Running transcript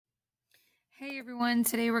Hey everyone,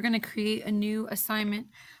 today we're going to create a new assignment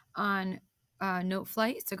on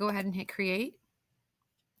Noteflight. So go ahead and hit create.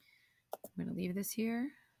 I'm going to leave this here.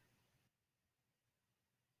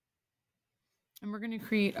 And we're going to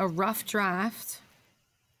create a rough draft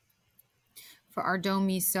for our Do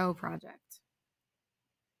Me So project.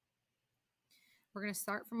 We're going to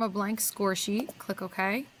start from a blank score sheet, click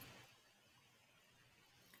OK.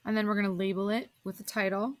 And then we're going to label it with the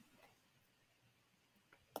title.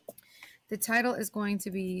 The title is going to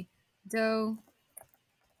be Do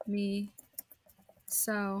Me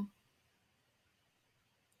So.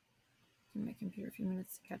 Give my computer a few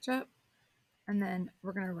minutes to catch up. And then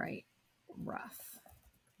we're going to write rough,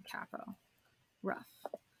 capo, rough.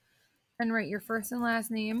 And write your first and last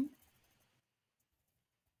name.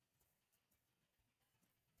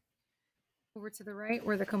 Over to the right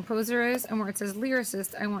where the composer is, and where it says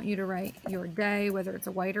lyricist, I want you to write your day, whether it's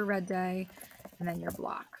a white or red day, and then your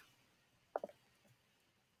block.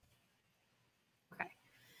 Okay.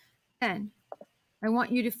 Then I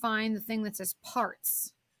want you to find the thing that says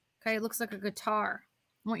parts. Okay, it looks like a guitar.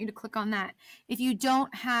 I want you to click on that. If you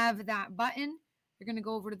don't have that button, you're going to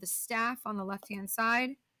go over to the staff on the left-hand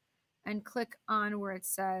side and click on where it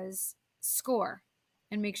says score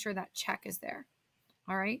and make sure that check is there.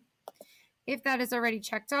 All right. If that is already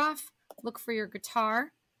checked off, look for your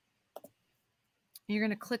guitar. You're going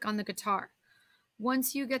to click on the guitar.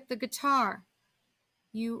 Once you get the guitar,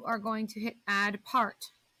 you are going to hit add part.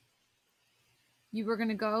 You are going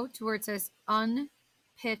to go to where it says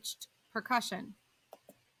unpitched percussion.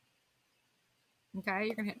 Okay,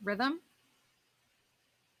 you're going to hit rhythm.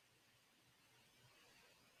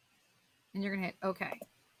 And you're going to hit OK.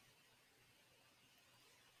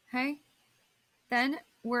 Okay. Then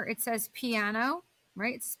where it says piano,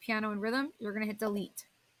 right? It's piano and rhythm. You're going to hit delete.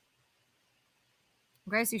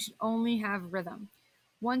 Okay, so you should only have rhythm.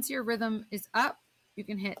 Once your rhythm is up, you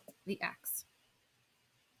can hit the X.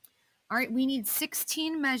 All right, we need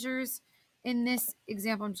 16 measures in this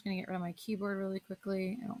example. I'm just going to get rid of my keyboard really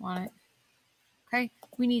quickly. I don't want it. Okay,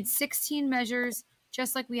 we need 16 measures,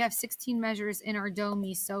 just like we have 16 measures in our Do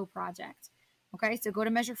Me So project. Okay, so go to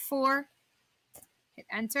measure 4, hit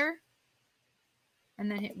enter,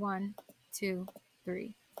 and then hit 1, 2,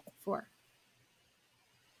 3, 4.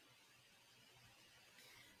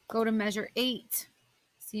 Go to measure 8,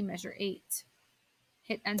 see measure 8,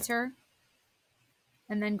 hit enter,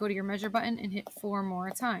 and then go to your measure button and hit 4 more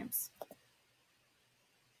times.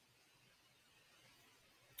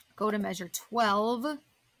 Go to measure 12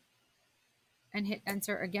 and hit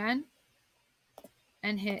enter again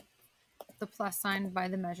and hit the plus sign by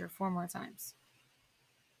the measure 4 more times.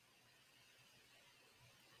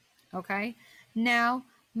 Okay, now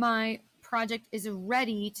my project is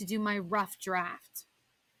ready to do my rough draft.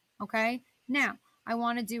 Okay, now I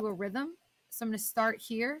want to do a rhythm, so I'm going to start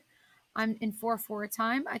here. I'm in 4/4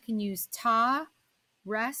 time. I can use ta,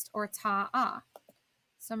 rest, or ta-ah.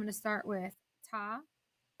 So I'm going to start with ta,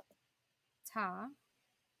 ta,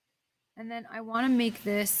 and then I want to make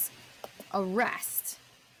this a rest.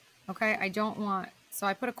 Okay, I don't want, so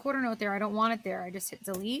I put a quarter note there. I don't want it there. I just hit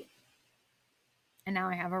delete, and now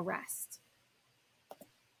I have a rest.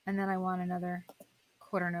 And then I want another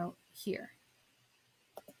quarter note here.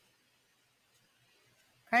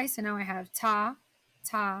 Okay, so now I have ta,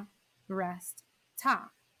 ta, rest,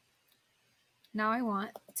 ta. Now I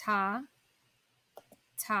want ta,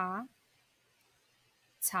 ta,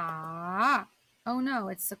 ta. Oh no,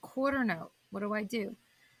 it's a quarter note. What do?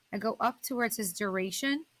 I go up to where it says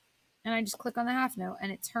duration, and I just click on the half note,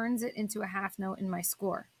 and it turns it into a half note in my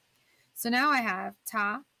score. So now I have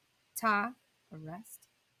ta, ta, rest,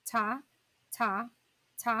 ta, ta,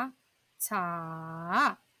 ta,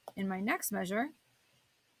 ta. In my next measure,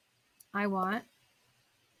 I want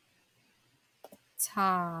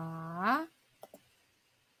ta,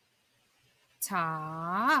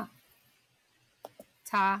 ta,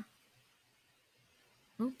 ta.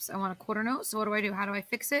 Oops, I want a quarter note. So what do? How do I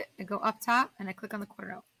fix it? I go up top and I click on the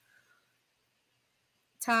quarter note.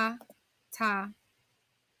 Ta, ta,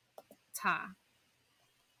 ta.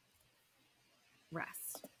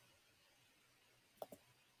 Rest.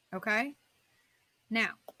 Okay?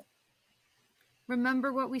 Now,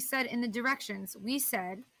 remember what we said in the directions. We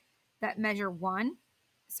said that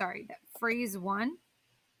that phrase 1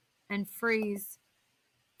 and phrase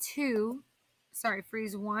 2,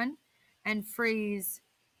 phrase 1 and phrase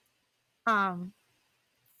 4.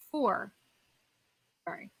 Oh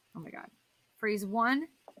my God. Phrase 1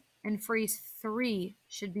 and phrase 3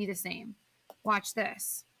 should be the same. Watch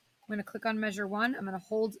this. I'm going to click on measure 1. I'm going to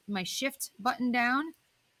hold my shift button down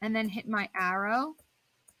and then hit my arrow.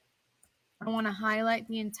 I want to highlight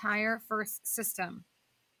the entire first system.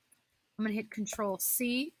 I'm going to hit Control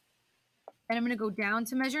C, and I'm going to go down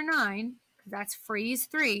to measure 9, because that's phrase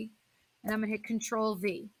 3, and I'm going to hit Control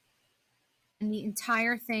V. And the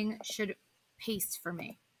entire thing should paste for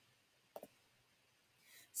me.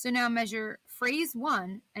 So now measure phrase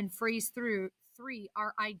 1 and phrase 3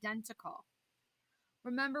 are identical.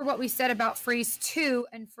 Remember what we said about phrase 2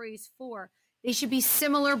 and phrase 4. They should be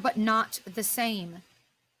similar but not the same.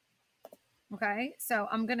 Okay, so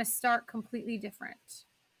I'm going to start completely different.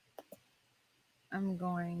 I'm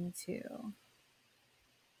going to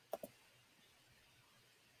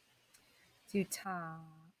do ta,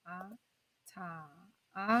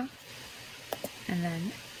 ta, and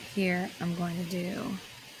then here I'm going to do,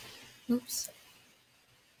 oops,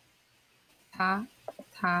 ta,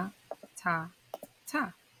 ta, ta,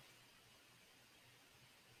 ta.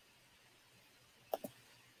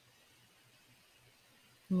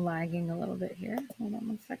 I'm lagging a little bit here. Hold on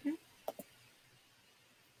one second.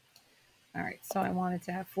 All right, so I wanted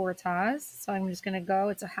to have 4 tas. So I'm just going to go,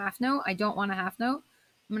 it's a half note. I don't want a half note.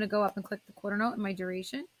 I'm going to go up and click the quarter note in my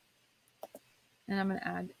duration. And I'm going to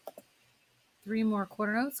add 3 more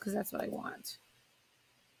quarter notes because that's what I want.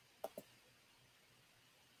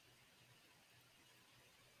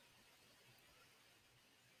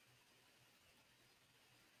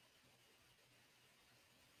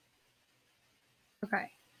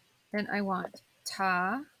 Okay, then I want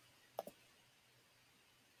ta,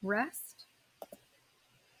 rest,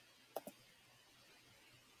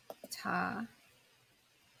 ta,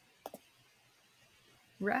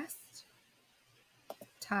 rest,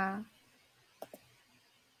 ta,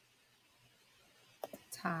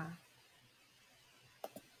 ta,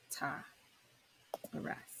 ta,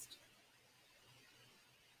 rest.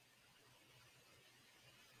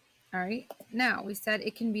 All right, now we said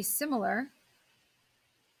it can be similar.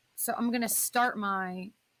 So I'm going to start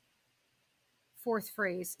my 4th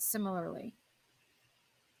phrase similarly.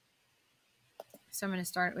 So I'm going to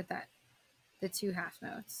start with that, the 2 half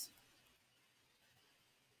notes.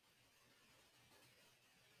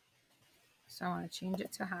 So I want to change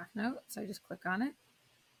it to a half note. So I just click on it.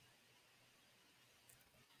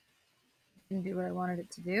 And do what I wanted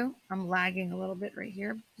it to do. I'm lagging a little bit right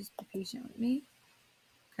here. Just be patient with me.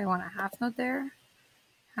 Okay, I want a half note there.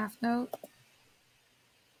 Half note.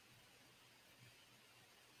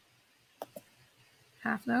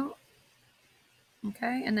 Half note.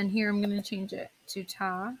 Okay, and then here I'm going to change it to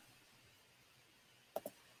ta.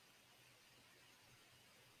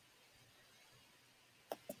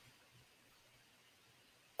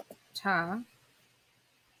 Ta.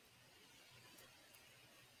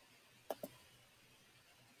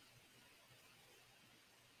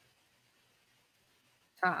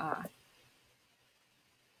 Ta.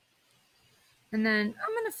 And then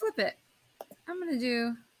I'm going to flip it. I'm going to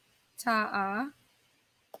do ta,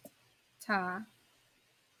 ta,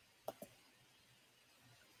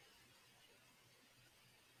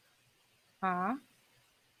 ah,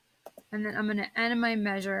 and then I'm going to end my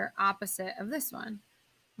measure opposite of this one.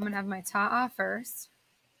 I'm going to have my ta first,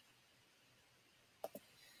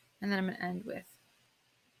 and then I'm going to end with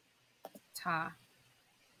ta,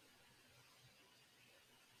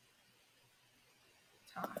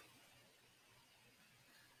 ta.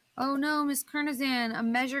 Oh no, Miss Kernizan, a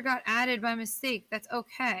measure got added by mistake. That's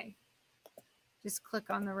okay. Just click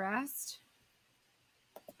on the rest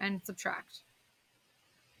and subtract.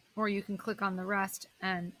 Or you can click on the rest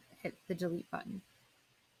and hit the delete button.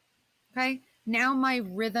 Okay, now my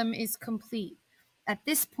rhythm is complete. At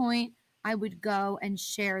this point, I would go and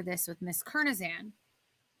share this with Miss Kernizan.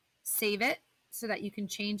 Save it so that you can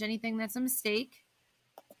change anything that's a mistake.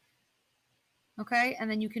 Okay, and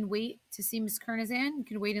then you can wait to see Miss Kernizan. You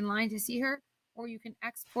can wait in line to see her, or you can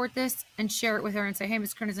export this and share it with her and say, hey,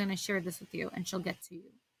 Miss Kernizan, I shared this with you, and she'll get to you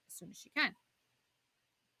as soon as she can.